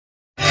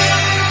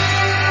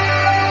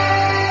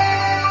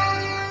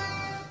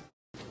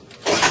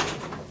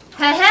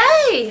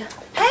Hey!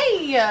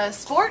 Hey,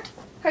 sport.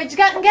 Heard you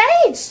got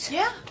engaged.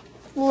 Yeah.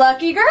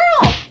 Lucky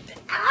girl.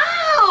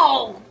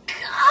 Ow!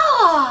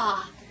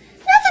 God!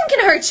 Nothing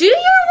can hurt you. You're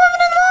a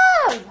woman in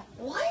love.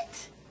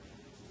 What?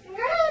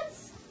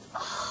 Congrats.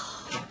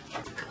 Oh,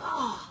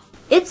 God.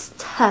 It's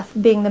tough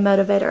being the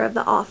motivator of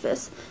the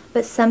office,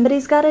 but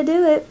somebody's got to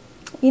do it.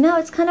 You know,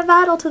 it's kind of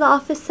vital to the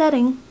office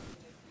setting.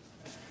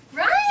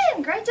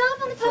 Ryan, great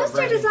job on the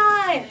poster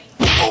design.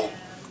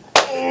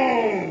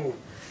 Oh.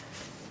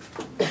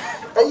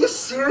 Are you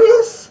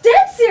serious?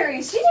 Dead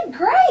serious. You did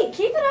great.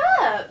 Keep it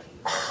up.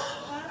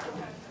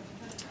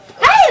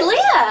 Hey,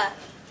 Leah.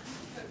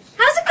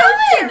 How's it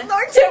going?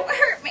 Lord, don't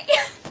hurt me.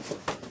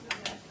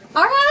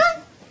 All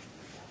right.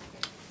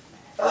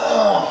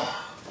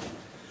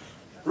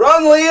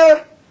 Run,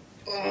 Leah!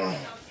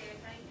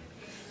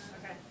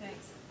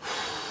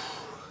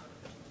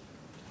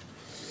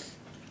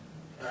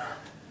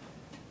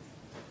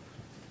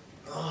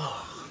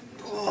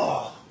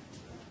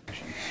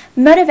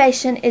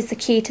 Motivation is the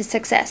key to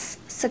success.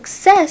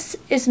 Success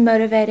is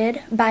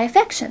motivated by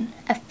affection.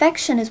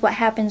 Affection is what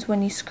happens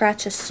when you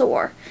scratch a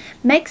sore.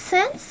 Make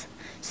sense?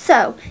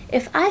 So,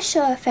 if I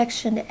show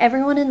affection to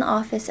everyone in the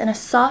office in a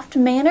soft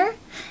manner,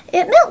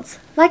 it melts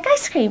like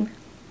ice cream.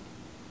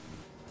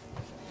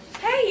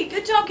 Hey,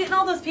 good job getting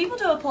all those people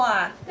to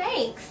apply.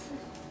 Thanks.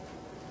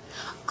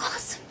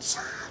 Awesome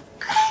job.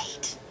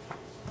 Great.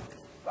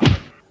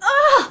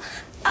 Oh!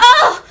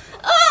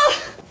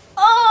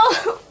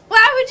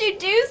 Why would you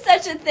do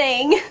such a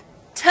thing?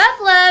 Tough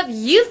love,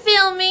 you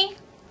feel me?